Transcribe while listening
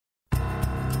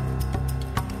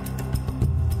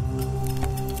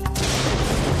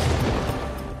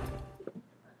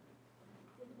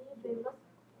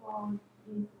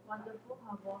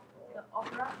Harbour, the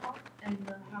Opera House, and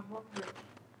the Harbour Bridge.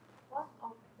 One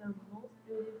of the most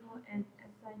beautiful and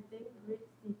exciting great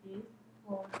cities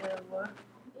for the world,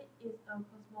 it is a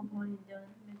cosmopolitan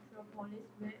metropolis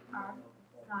where art,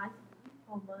 science,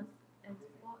 commerce, and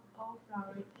sport all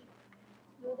flourish.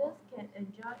 Students can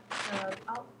enjoy the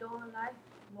outdoor life,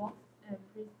 walks, and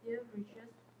pristine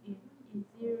beaches in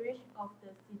easy reach of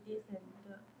the city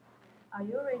center. Are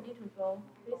you ready to go?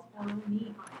 Please follow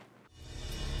me.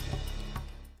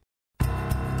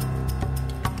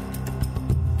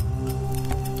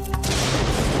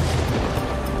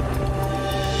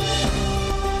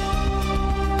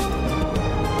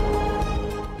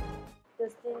 The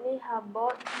Sydney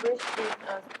Harbour Bridge is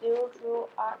a steel-through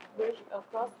arch bridge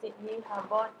across Sydney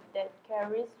Harbour that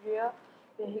carries rear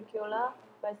vehicular,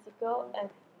 bicycle and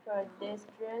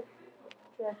pedestrian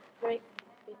traffic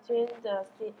between the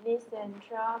Sydney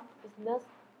Central Business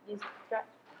District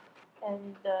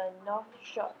and the North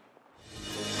Shore.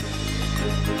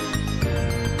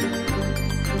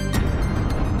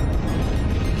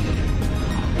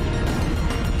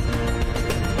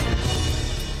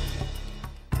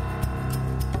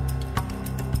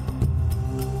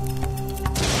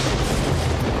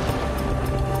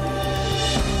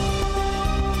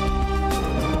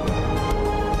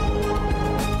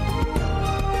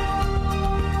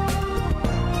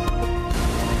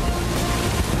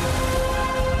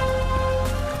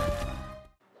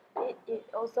 It is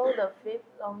also the fifth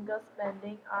longest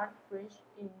spanning arch bridge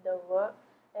in the world,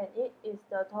 and it is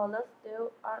the tallest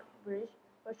steel arch bridge,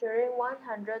 measuring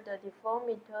 134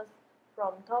 meters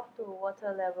from top to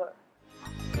water level.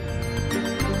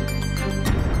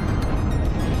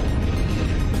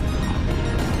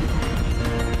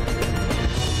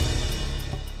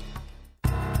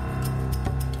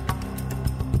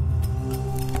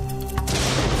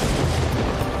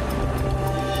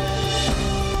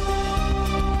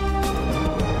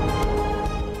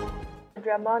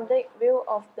 The dramatic view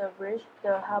of the bridge,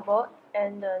 the harbour,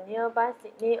 and the nearby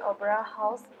Sydney Opera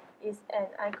House is an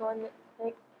iconic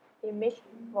image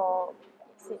for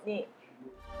Sydney.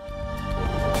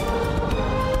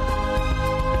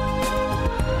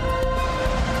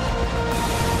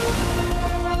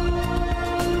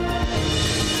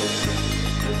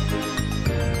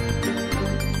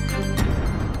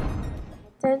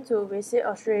 Intend to visit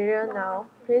Australia now?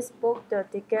 Please book the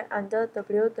ticket under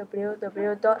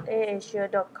www.aasia.com.